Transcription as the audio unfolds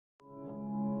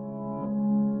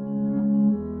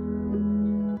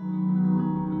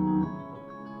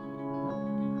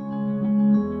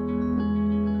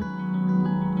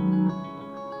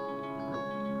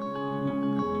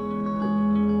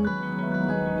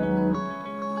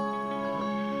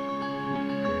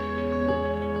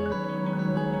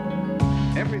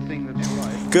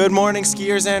Good morning,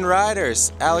 skiers and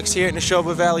riders. Alex here at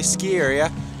Nashoba Valley Ski Area.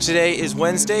 Today is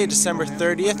Wednesday, December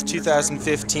 30th,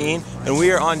 2015, and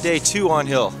we are on day 2 on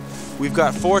hill. We've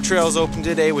got 4 trails open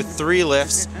today with 3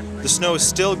 lifts. The snow is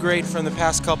still great from the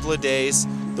past couple of days.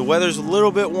 The weather's a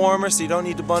little bit warmer, so you don't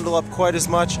need to bundle up quite as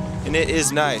much, and it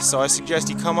is nice. So I suggest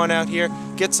you come on out here,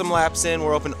 get some laps in.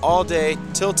 We're open all day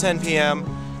till 10 p.m.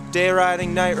 Day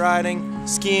riding, night riding,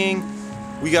 skiing,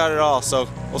 we got it all. So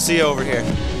we'll see you over here.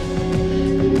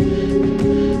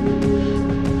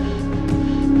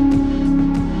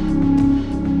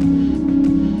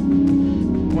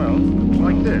 Well,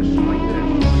 like this.